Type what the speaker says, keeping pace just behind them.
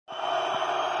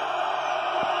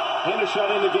Hendershot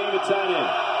in the game at tight end.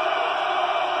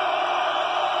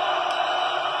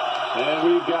 And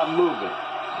we've got movement.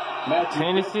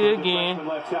 Tennessee again.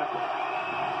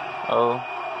 Oh,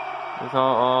 it's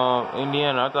on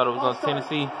Indiana. I thought it was on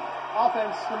Tennessee.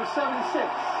 Offense, number 76.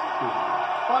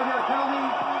 5-yard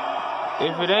penalty.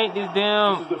 If it ain't this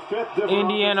damn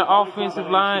Indiana offensive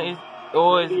line,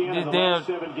 or is this damn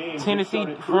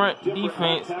Tennessee front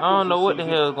defense, I don't know what the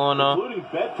hell is going on.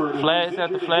 Flags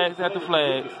after flags after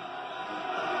flags.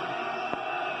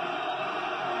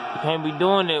 You can't be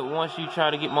doing it once you try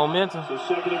to get momentum. So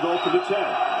second and goal for the 10.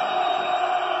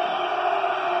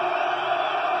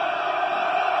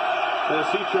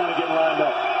 Tennessee trying to get lined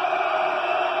up.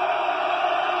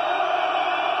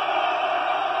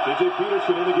 J.J.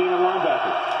 Peterson in the game at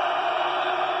linebacker.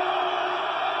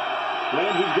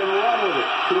 Ramsey's going to run with it.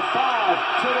 To the 5.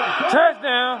 To the goal.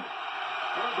 Touchdown.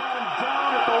 And got him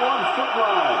down at the 1-foot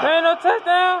line. There ain't no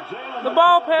touchdown. The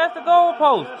ball passed the goal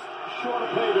post. Short of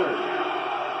pay dirt.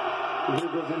 And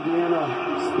here goes Indiana,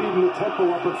 speeding the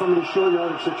tempo up in some of these short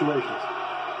yardage situations.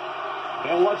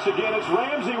 And once again, it's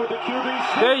Ramsey with the QB.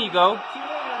 There you go.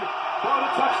 For the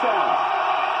touchdown.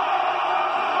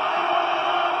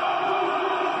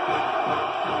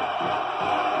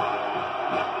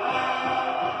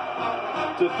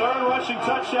 The third rushing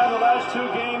touchdown the last 2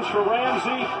 games for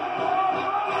Ramsey.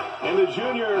 And the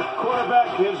junior quarterback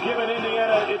has given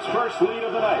Indiana its first lead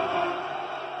of the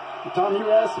night. Tom,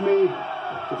 you asked me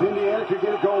if Indiana could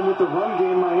get it going with the run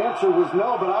game. My answer was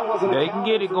no, but I wasn't. They can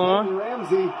get it going.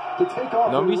 Ramsey to take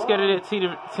off. Don't be scared of that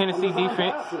Tennessee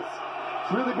defense.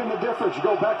 It's really been the difference. You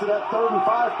go back to that 3rd and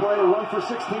 5 play, a run for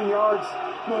 16 yards,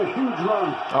 a huge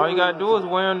run. All you gotta do is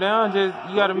wear them down. Just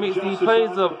you gotta mix these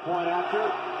plays up.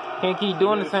 Can't keep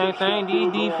doing the same thing.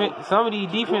 Some of these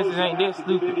defenses ain't that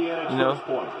stupid, you know.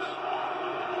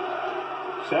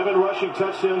 7 rushing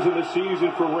touchdowns in the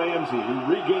season for Ramsey, who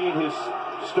regained his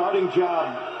starting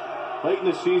job late in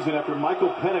the season after Michael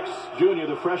Penix Jr.,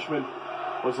 the freshman,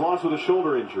 was lost with a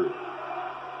shoulder injury.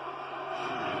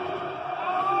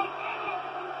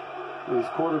 These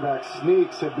quarterback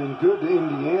sneaks have been good to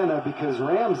Indiana because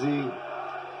Ramsey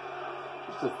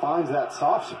just finds that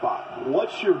soft spot.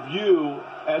 What's your view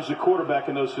as a quarterback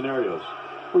in those scenarios?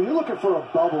 Well, you're looking for a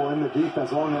bubble in the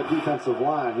defense along that defensive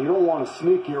line. You don't want to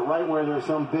sneak it right where there's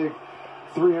some big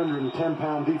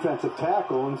 310-pound defensive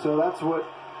tackle, and so that's what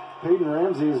Peyton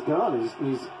Ramsey has done.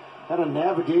 He's kind of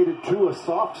navigated to a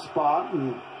soft spot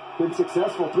and been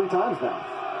successful 3 times now.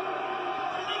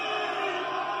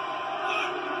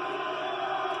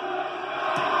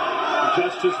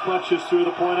 Justice punches through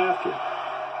the point after.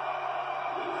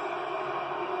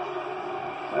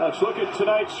 Now let's look at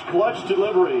tonight's clutch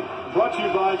delivery, brought to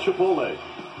you by Chipotle.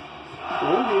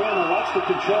 Well, Indiana likes to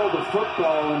control the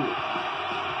football, and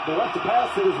they like to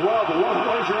pass it as well, but one of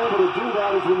the ways you're able to do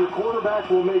that is when your quarterback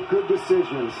will make good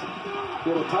decisions.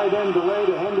 Get a tight end delay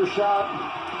to Hendershot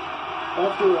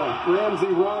after a Ramsey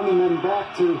run, and then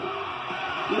back to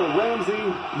Ramsey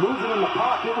moving in the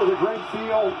pocket with a great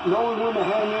feel, knowing when to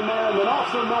hang in there, and then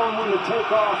also knowing when to take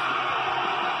off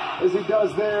as he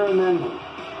does there, and then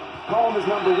calling his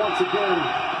number once again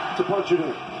to punch it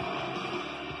in.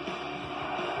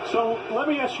 So let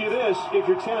me ask you this. If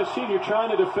you're Tennessee, you're trying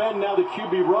to defend now the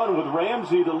QB run with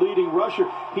Ramsey, the leading rusher.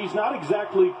 He's not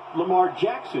exactly Lamar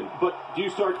Jackson, but do you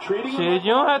start treating him you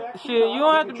don't have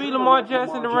to be Lamar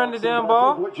Jackson to run the damn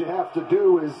ball. What you have to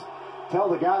do is tell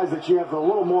the guys that you have a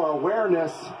little more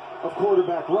awareness of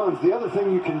quarterback runs. The other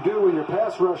thing you can do in your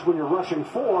pass rush when you're rushing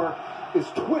 4 is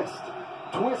twist.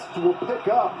 Twist will pick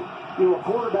up, a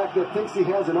quarterback that thinks he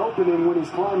has an opening when he's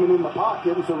climbing in the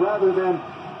pocket. And so rather than,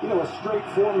 a straight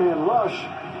 4-man rush,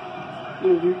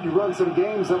 you run some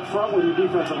games up front with your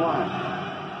defensive line.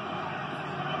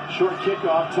 Short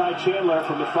kickoff, Ty Chandler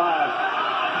from the 5.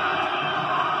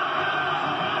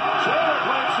 Chandler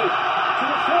breaks it to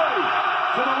the 40,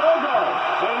 to the logo,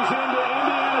 and he's into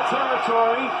Indiana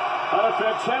territory on a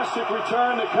fantastic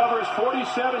return that covers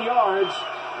 47 yards.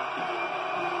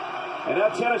 And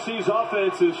that Tennessee's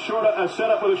offense is set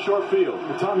up with a short field.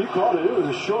 Well, Tom, you called it. It was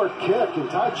a short kick, and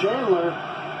Ty Chandler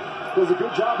does a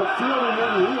good job of fielding it,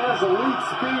 and he has elite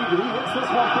speed. He hits this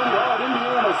one pretty hard.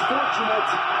 Indiana's fortunate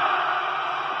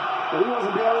that he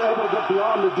wasn't able to get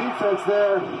beyond the defense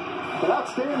there. But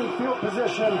outstanding field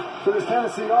position for this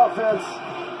Tennessee offense.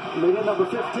 And they get number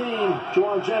 15,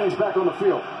 Juwan Jennings, back on the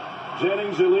field.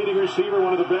 Jennings, a leading receiver,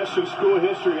 one of the best in school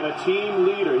history, and a team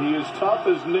leader. He is tough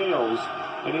as nails,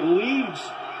 and he leads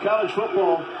college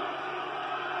football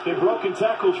in broken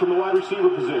tackles from the wide receiver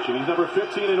position. He's number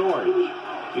 15 in orange.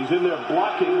 He's in there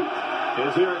blocking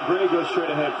as Eric Gray goes straight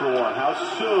ahead for one. How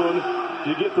soon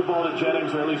you get the ball to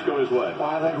Jennings or at least go his way? Well,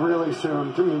 I think really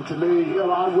soon. To me,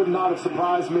 I would not have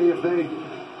surprised me if they,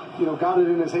 got it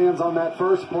in his hands on that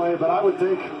first play. But I would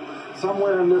think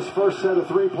somewhere in this first set of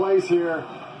 3 plays here,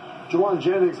 Juwan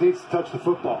Jennings needs to touch the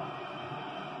football.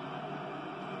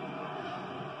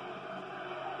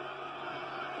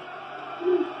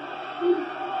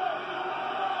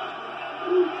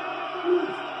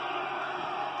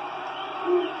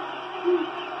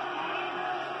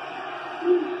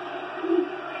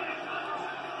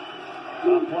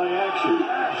 Play action.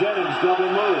 Jennings double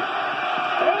move.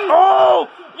 Oh,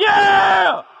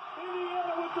 yeah!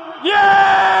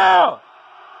 Yeah!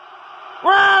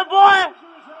 Run, boy!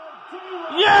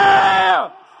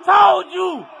 Yeah! Told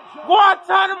you!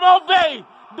 Guantanamo Bay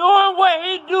doing what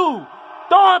he do.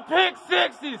 Throwing pick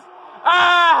sixes.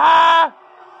 Aha!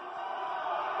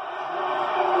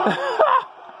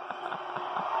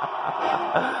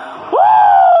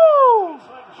 Woo!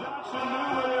 Johnson knew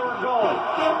where they were going.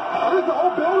 I think the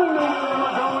whole building knew where they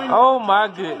were going. Oh my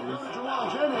goodness.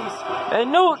 They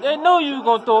knew you was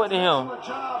gonna throw it to him.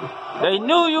 They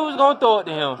knew you was gonna throw it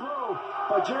to him.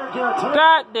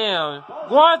 Goddamn.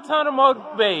 Guantanamo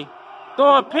Bay.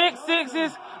 Throwing pick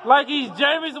sixes like he's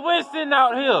Jameis Winston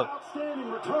out here.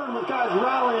 Outstanding return with guys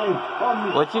rallying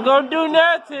on What you gonna do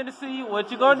now, Tennessee?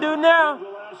 What you gonna do now? The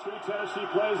last 3 Tennessee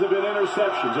plays have been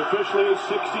interceptions. Officially a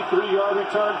 63-yard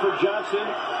return for Johnson.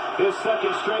 His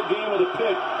second straight game with a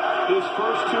pick. His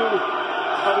first 2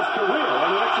 of his career,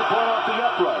 and the extra point off the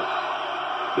upright.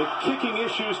 The kicking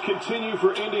issues continue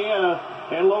for Indiana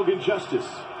and Logan Justice.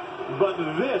 But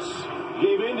this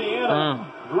gave Indiana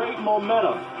great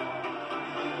momentum.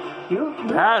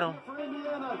 Got him. for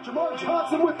Indiana. Jamar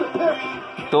Johnson with the pick.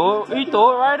 He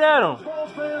threw it right at him.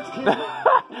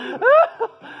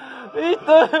 He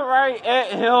threw it right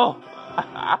at him.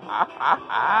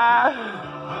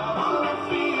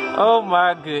 Oh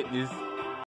my goodness.